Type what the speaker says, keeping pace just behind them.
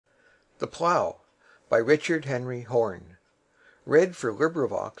The Plough by Richard Henry Horne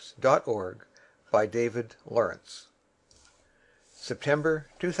 (1809–1849) September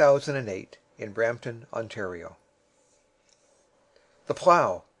 2008 in Brampton, Ontario. The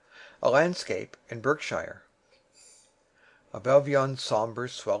Plough, a Landscape in Berkshire. Above yon sombre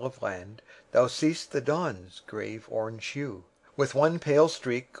swell of land Thou seest the dawn's grave orange hue, With one pale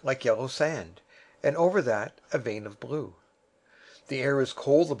streak like yellow sand, And over that a vein of blue. The air is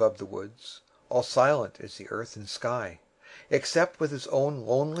cold above the woods, All silent is the earth and sky, Except with his own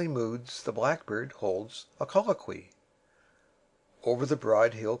lonely moods The blackbird holds a colloquy. Over the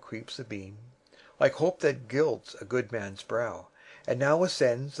broad hill creeps a beam, Like hope that gilds a good man's brow, And now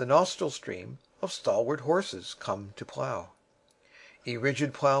ascends the nostril stream Of stalwart horses come to plough. Ye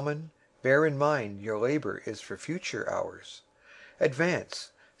rigid ploughmen, bear in mind Your labour is for future hours.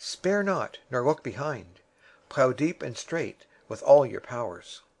 Advance, spare not, nor look behind, Plough deep and straight with all your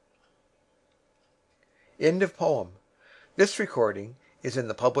powers. This recording is in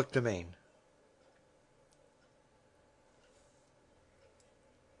the public domain.